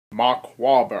Mark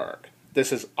Wahlberg.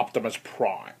 This is Optimus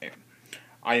Prime.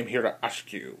 I am here to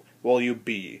ask you, will you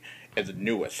be in the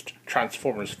newest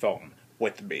Transformers film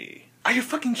with me? Are you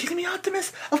fucking kidding me,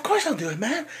 Optimus? Of course I'll do it,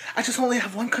 man. I just only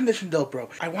have one condition though, bro.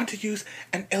 I want to use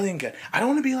an alien gun. I don't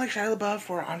want to be like Shia LaBeouf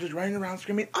where I'm just running around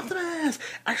screaming, Optimus!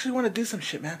 I actually want to do some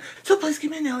shit, man. So please give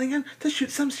me an alien gun to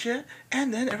shoot some shit,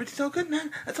 and then everything's all good,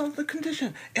 man. That's all the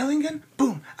condition. Alien gun,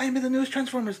 boom. I am in the newest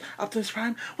Transformers. Optimus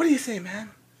Prime, what do you say, man?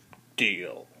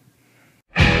 Deal.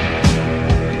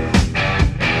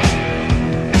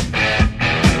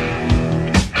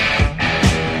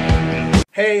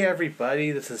 Hey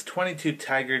everybody, this is 22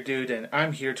 Tiger Dude, and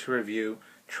I'm here to review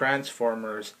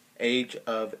Transformers Age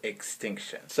of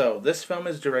Extinction. So, this film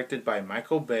is directed by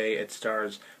Michael Bay. It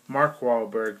stars Mark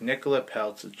Wahlberg, Nichola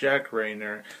Peltz, Jack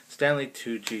Reynor, Stanley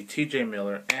Tucci, TJ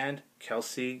Miller, and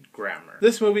Kelsey Grammer.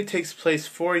 This movie takes place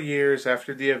 4 years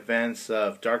after the events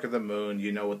of Dark of the Moon,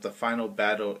 with the final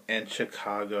battle in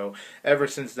Chicago. Ever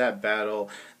since that battle,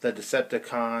 the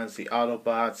Decepticons, the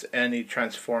Autobots, any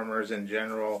Transformers in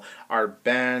general are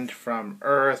banned from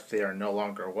Earth. They are no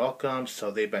longer welcome, so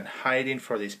they've been hiding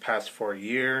for these past 4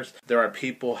 years. There are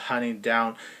people hunting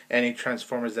down any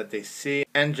Transformers that they see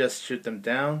and just shoot them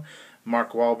down.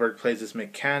 Mark Wahlberg plays this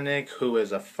mechanic who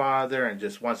is a father and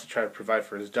just wants to try to provide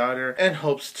for his daughter and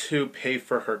hopes to pay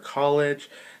for her college.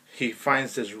 He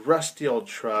finds this rusty old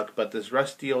truck, but this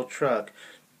rusty old truck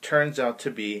turns out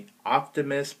to be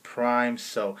Optimus Prime.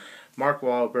 So Mark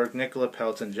Wahlberg, Nichola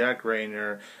Peltz, and Jack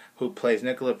Reynor, who plays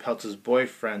Nichola Peltz's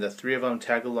boyfriend, the three of them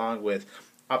tag along with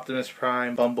Optimus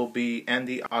Prime, Bumblebee, and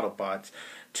the Autobots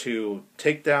to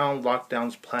take down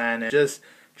Lockdown's plan and just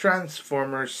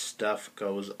Transformers stuff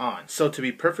goes on. So to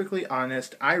be perfectly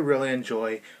honest, I really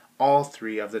enjoy all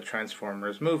three of the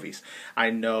Transformers movies. I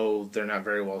know they're not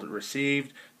very well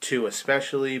received, 2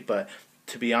 especially, but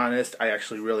to be honest, I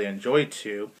actually really enjoy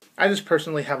 2. I just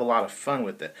personally have a lot of fun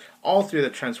with it. All three of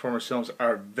the Transformers films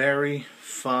are very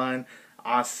fun,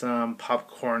 awesome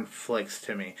popcorn flicks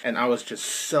to me. And I was just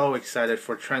so excited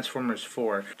for Transformers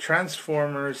 4.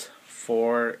 Transformers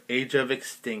 4 Age of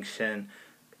Extinction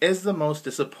is the most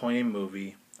disappointing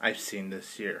movie I've seen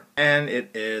this year. And it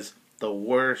is the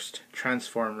worst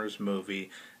Transformers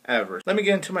movie ever. Let me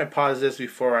get into my positives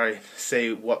before I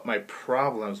say what my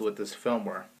problems with this film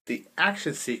were. The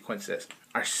action sequences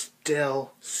are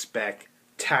still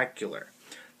spectacular.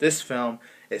 This film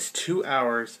is 2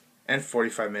 hours and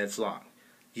 45 minutes long.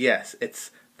 Yes, it's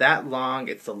that long.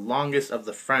 It's the longest of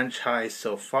the franchise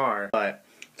so far, but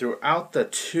throughout the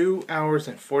 2 hours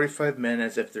and 45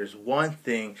 minutes, if there's one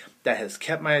thing that has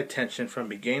kept my attention from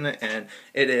beginning to end,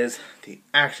 it is the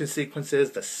action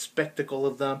sequences, the spectacle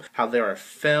of them, how they are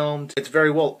filmed. It's very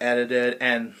well edited,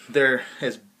 and there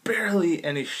is barely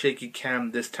any shaky cam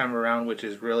this time around, which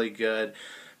is really good,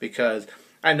 because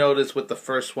I noticed with the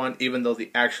first one, even though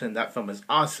the action in that film is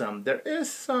awesome, there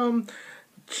is some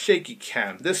shaky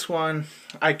cam. This one,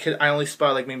 I only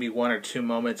spot like maybe 1 or 2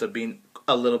 moments of being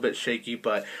a little bit shaky,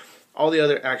 but all the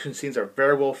other action scenes are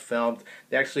very well filmed.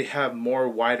 They actually have more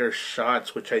wider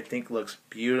shots, which I think looks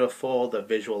beautiful. The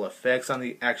visual effects on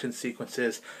the action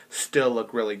sequences still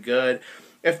look really good,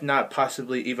 if not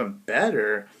possibly even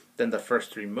better than the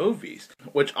first 3 movies,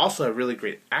 which also have really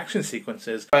great action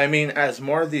sequences. But I mean, as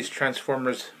more of these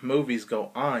Transformers movies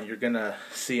go on, you're gonna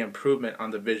see improvement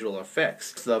on the visual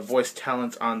effects. The voice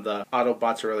talents on the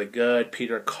Autobots are really good.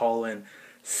 Peter Cullen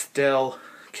still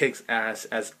kicks ass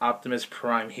as Optimus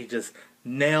Prime. He just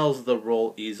nails the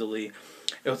role easily.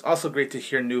 It was also great to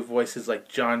hear new voices like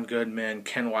John Goodman,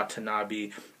 Ken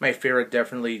Watanabe. My favorite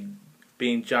definitely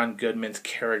being John Goodman's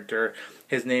character.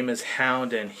 His name is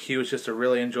Hound, and he was just a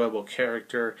really enjoyable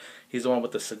character. He's the one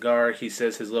with the cigar. He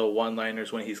says his little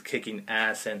one-liners when he's kicking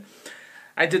ass, and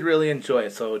I did really enjoy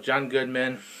it. So John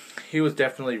Goodman, he was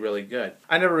definitely really good.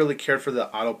 I never really cared for the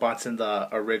Autobots in the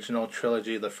original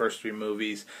trilogy, the first 3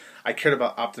 movies. I cared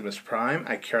about Optimus Prime,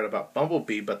 I cared about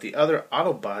Bumblebee, but the other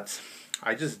Autobots,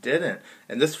 I just didn't.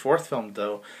 In this 4th film,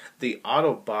 though, the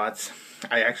Autobots,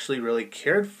 I actually really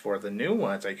cared for. The new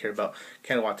ones, I cared about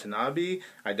Ken Watanabe,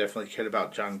 I definitely cared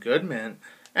about John Goodman,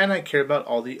 and I cared about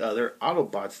all the other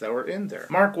Autobots that were in there.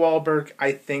 Mark Wahlberg,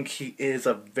 I think he is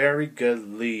a very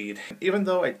good lead. Even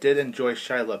though I did enjoy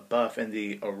Shia LaBeouf in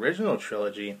the original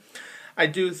trilogy, I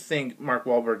do think Mark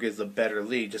Wahlberg is a better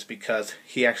lead just because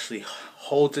he actually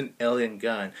holds an alien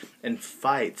gun and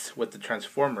fights with the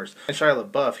Transformers. And Shia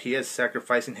LaBeouf, he is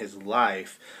sacrificing his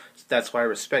life. That's why I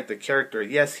respect the character.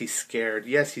 Yes, he's scared.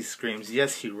 Yes, he screams.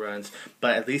 Yes, he runs.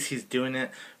 But at least he's doing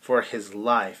it for his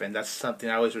life. And that's something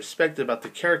I always respected about the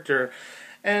character.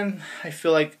 And I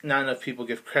feel like not enough people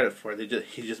give credit for it.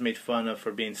 He just made fun of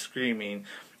for being screaming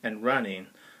and running.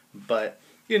 but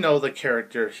you know the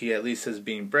character, he at least is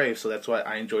being brave, so that's why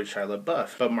I enjoyed Shia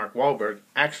LaBeouf. But Mark Wahlberg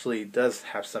actually does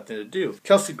have something to do.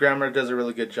 Kelsey Grammer does a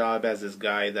really good job as this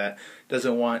guy that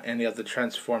doesn't want any of the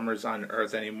Transformers on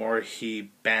Earth anymore.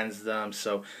 He bans them,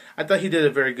 so I thought he did a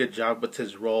very good job with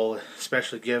his role,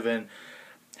 especially given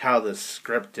how the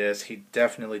script is. He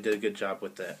definitely did a good job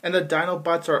with it. And the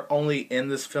Dinobots are only in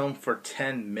this film for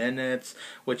 10 minutes,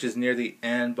 which is near the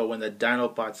end, but when the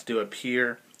Dinobots do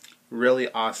appear,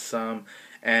 really awesome,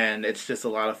 and it's just a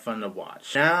lot of fun to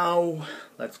watch. Now,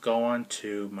 let's go on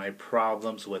to my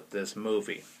problems with this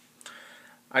movie.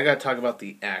 I gotta talk about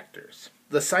the actors.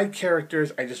 The side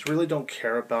characters, I just really don't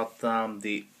care about them.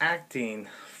 The acting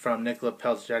from Nichola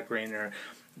Peltz, Jack Reynor,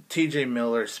 TJ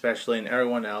Miller especially, and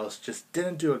everyone else just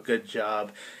didn't do a good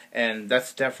job, and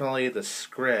that's definitely the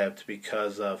script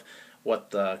because of what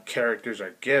the characters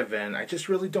are given. I just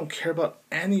really don't care about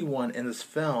anyone in this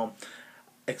film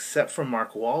except for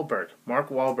Mark Wahlberg. Mark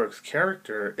Wahlberg's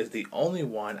character is the only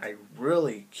one I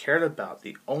really cared about,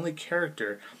 the only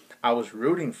character I was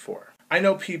rooting for. I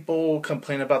know people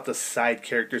complain about the side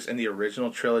characters in the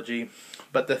original trilogy,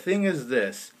 but the thing is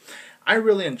this, I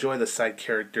really enjoy the side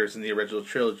characters in the original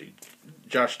trilogy.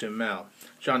 Josh Duhamel,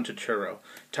 John Turturro,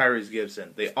 Tyrese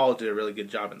Gibson, they all did a really good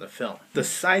job in the film. The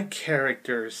side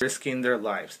characters risking their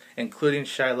lives, including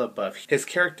Shia LaBeouf. His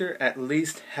character at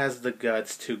least has the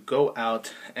guts to go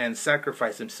out and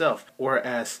sacrifice himself,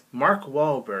 whereas Mark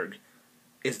Wahlberg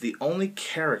is the only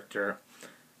character,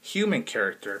 human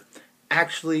character,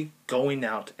 actually going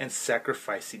out and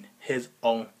sacrificing his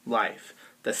own life.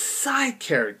 The side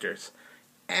characters,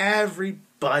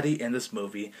 everybody in this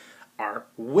movie, are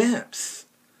wimps.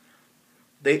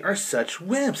 They are such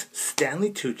wimps.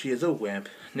 Stanley Tucci is a wimp.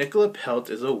 Nichola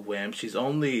Peltz is a wimp. She's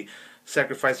only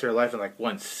sacrificed her life in like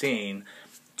one scene.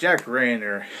 Jack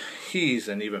Reynor, he's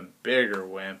an even bigger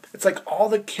wimp. It's like all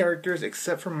the characters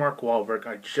except for Mark Wahlberg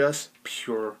are just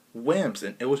pure wimps.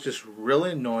 And it was just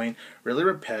really annoying, really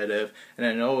repetitive. And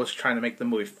I know it was trying to make the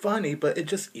movie funny, but it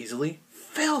just easily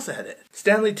fails at it.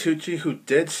 Stanley Tucci, who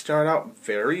did start out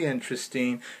very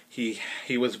interesting, he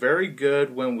was very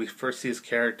good when we first see his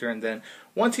character, and then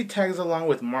once he tags along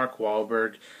with Mark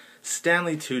Wahlberg,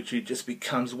 Stanley Tucci just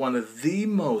becomes one of the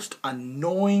most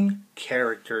annoying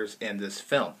characters in this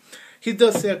film. He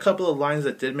does say a couple of lines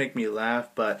that did make me laugh,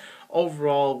 but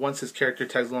overall, once his character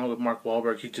tags along with Mark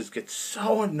Wahlberg, he just gets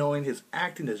so annoying. His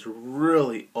acting is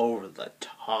really over the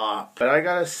top. But I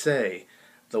gotta say,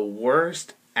 the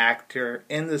worst actor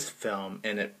in this film,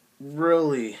 and it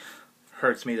really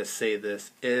hurts me to say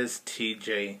this, is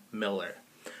TJ Miller.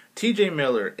 TJ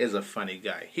Miller is a funny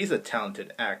guy. He's a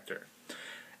talented actor.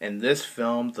 In this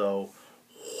film, though,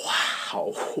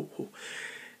 wow,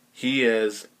 he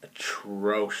is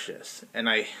atrocious. And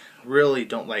I really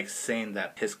don't like saying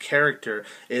that. His character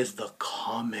is the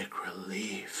comic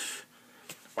relief.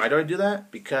 Why do I do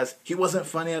that? Because he wasn't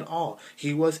funny at all.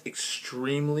 He was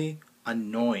extremely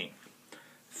annoying.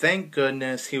 Thank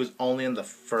goodness he was only in the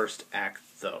first act,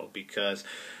 though, because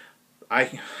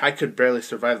I could barely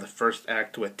survive the first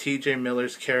act with TJ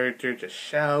Miller's character just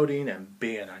shouting and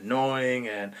being annoying.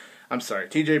 And I'm sorry,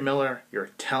 TJ Miller, you're a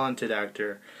talented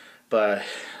actor, but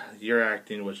your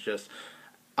acting was just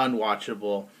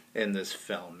unwatchable in this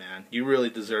film, man. You really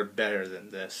deserve better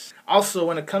than this. Also,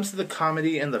 when it comes to the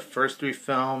comedy in the first three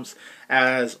films,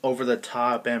 as over the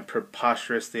top and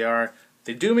preposterous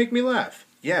they do make me laugh.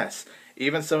 Yes,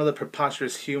 even some of the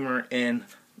preposterous humor in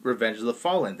Revenge of the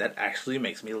Fallen, that actually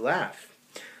makes me laugh.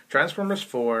 Transformers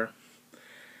 4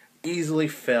 easily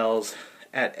fails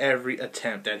at every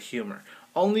attempt at humor.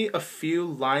 Only a few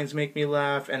lines make me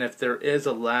laugh, and if there is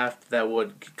a laugh that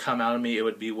would come out of me, it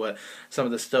would be what some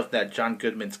of the stuff that John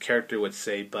Goodman's character would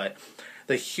say, but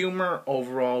the humor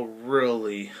overall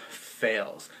really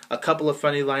fails. A couple of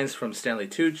funny lines from Stanley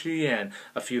Tucci and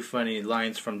a few funny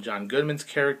lines from John Goodman's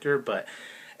character, but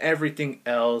everything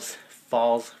else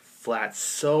falls flat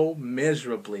so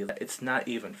miserably that it's not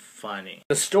even funny.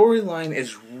 The storyline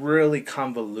is really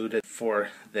convoluted for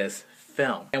this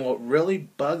film. And what really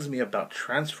bugs me about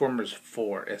Transformers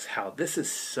 4 is how this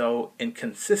is so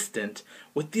inconsistent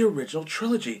with the original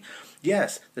trilogy.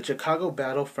 Yes, the Chicago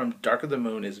battle from Dark of the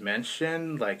Moon is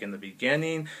mentioned, like in the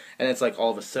beginning, and it's like all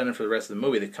of a sudden for the rest of the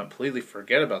movie they completely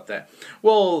forget about that.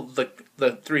 Well,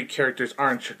 the three characters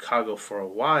are in Chicago for a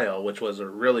while, which was a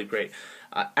really great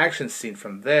action scene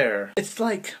from there. It's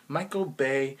like Michael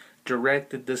Bay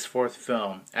directed this fourth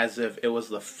film as if it was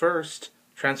the first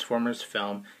Transformers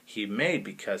film he made,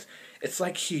 because it's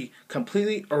like he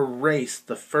completely erased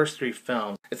the first 3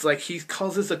 films. It's like he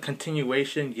calls this a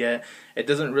continuation, yet it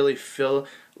doesn't really feel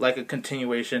like a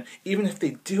continuation. Even if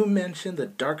they do mention the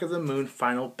Dark of the Moon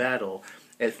final battle,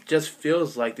 it just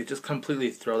feels like they just completely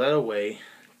throw that away,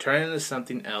 turn it into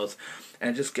something else,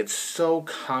 and it just gets so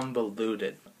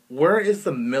convoluted. Where is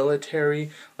the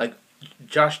military? Like,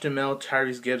 Josh Duhamel,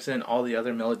 Tyrese Gibson, all the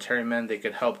other military men, they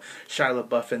could help Shia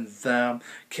LaBeouf and them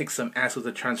kick some ass with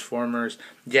the Transformers,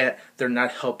 yet they're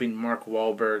not helping Mark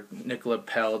Wahlberg, Nichola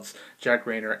Peltz, Jack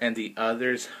Reynor, and the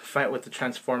others fight with the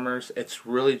Transformers. It's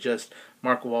really just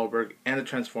Mark Wahlberg and the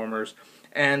Transformers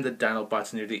and the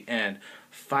Dinobots near the end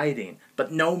fighting,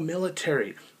 but no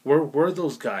military. Where were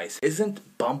those guys?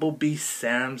 Isn't Bumblebee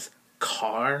Sam's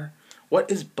car? What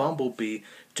is Bumblebee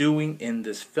doing in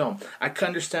this film? I can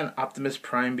understand Optimus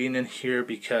Prime being in here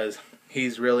because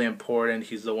he's really important.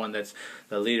 He's the one that's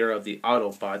the leader of the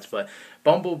Autobots. But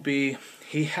Bumblebee,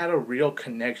 he had a real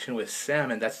connection with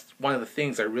Sam, and that's one of the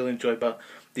things I really enjoy about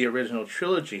the original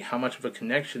trilogy, how much of a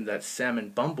connection that Sam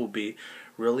and Bumblebee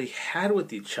really had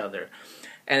with each other.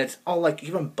 And it's all like,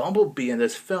 even Bumblebee in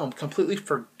this film completely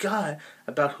forgot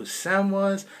about who Sam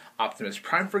was. Optimus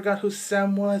Prime forgot who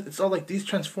Sam was. It's all like these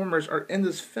Transformers are in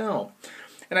this film.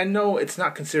 And I know it's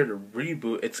not considered a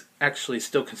reboot. It's actually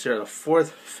still considered a 4th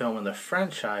film in the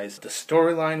franchise. The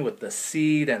storyline with the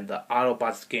Seed and the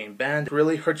Autobots getting banned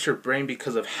really hurts your brain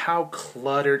because of how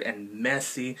cluttered and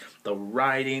messy the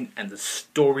writing and the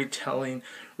storytelling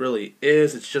really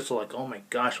is. It's just like, oh my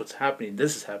gosh, what's happening?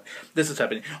 This is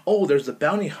happening. Oh, there's the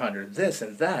bounty hunter. This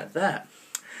and that.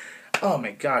 Oh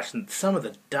my gosh, and some of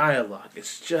the dialogue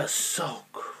is just so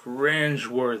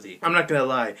cringe-worthy. I'm not gonna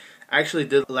lie, I actually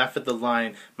did laugh at the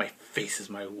line, "My face is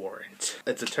my warrant."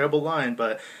 It's a terrible line,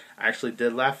 but I actually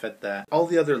did laugh at that. All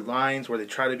the other lines where they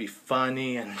try to be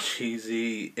funny and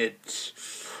cheesy,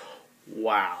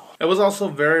 wow. It was also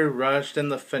very rushed in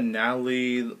the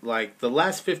finale. Like, the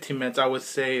last 15 minutes, I would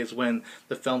say, is when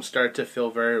the film started to feel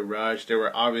very rushed. They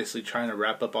were obviously trying to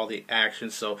wrap up all the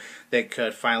action so they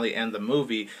could finally end the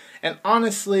movie. And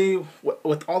honestly,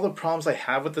 with all the problems I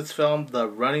have with this film, the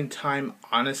running time,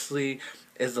 honestly,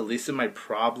 is the least of my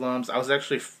problems. I was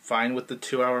actually fine with the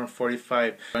 2 hour and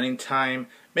 45 running time.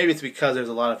 Maybe it's because there's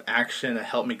a lot of action that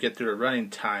helped me get through the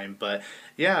running time. But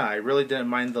yeah, I really didn't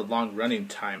mind the long running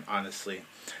time, honestly.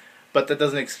 But that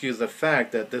doesn't excuse the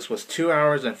fact that this was 2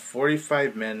 hours and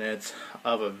 45 minutes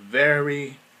of a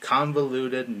very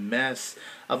convoluted mess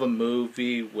of a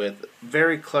movie with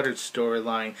very cluttered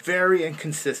storyline, very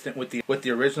inconsistent with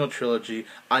the original trilogy,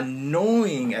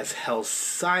 annoying as hell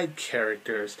side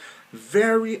characters,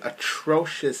 very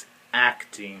atrocious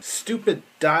acting, stupid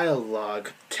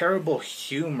dialogue, terrible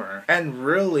humor, and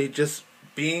really just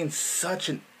being such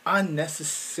an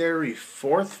unnecessary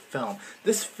 4th film.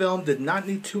 This film did not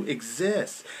need to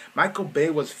exist. Michael Bay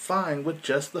was fine with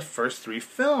just the first 3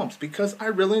 films because I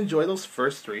really enjoy those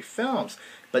first 3 films.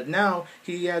 But now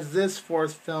he has this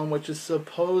 4th film, which is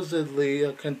supposedly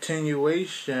a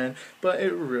continuation, but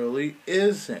it really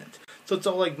isn't. So it's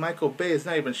all like Michael Bay is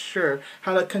not even sure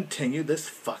how to continue this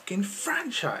fucking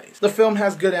franchise. The film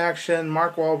has good action.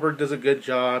 Mark Wahlberg does a good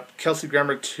job. Kelsey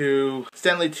Grammer too.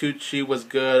 Stanley Tucci was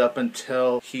good up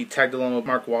until he tagged along with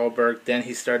Mark Wahlberg. Then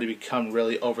he started to become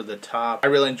really over the top. I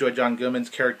really enjoyed John Goodman's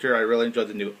character. I really enjoyed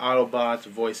the new Autobots.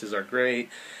 Voices are great.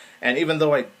 And even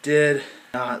though I did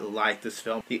not like this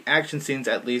film, the action scenes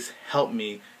at least helped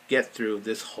me get through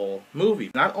this whole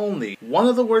movie. Not only one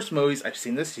of the worst movies I've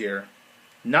seen this year,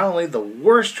 not only the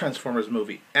worst Transformers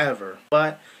movie ever,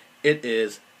 but it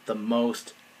is the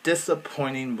most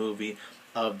disappointing movie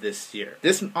of this year.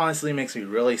 This honestly makes me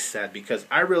really sad because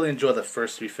I really enjoy the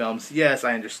first 3 films. Yes,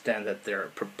 I understand that they're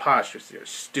preposterous, they're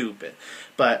stupid,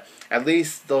 but at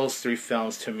least those 3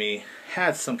 films to me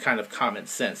had some kind of common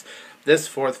sense. This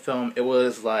 4th film, it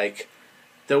was like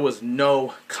there was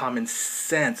no common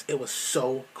sense. It was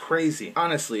so crazy.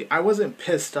 Honestly, I wasn't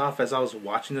pissed off as I was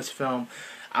watching this film.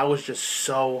 I was just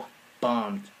so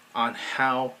bummed on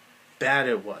how bad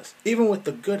it was. Even with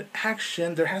the good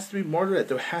action, there has to be more to it.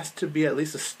 There has to be at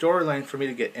least a storyline for me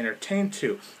to get entertained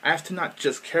to. I have to not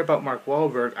just care about Mark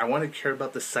Wahlberg, I want to care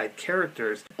about the side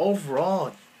characters.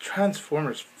 Overall,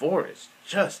 Transformers 4 is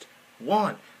just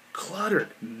one cluttered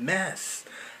mess.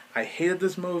 I hated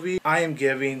this movie. I am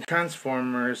giving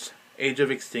Transformers Age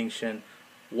of Extinction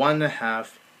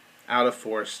 1.5 out of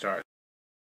 4 stars.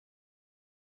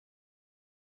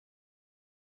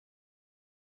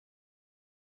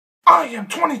 I am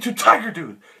 22 Tiger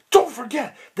Dude. Don't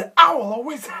forget that I will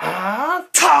always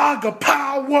have Tiger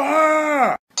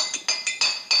Power!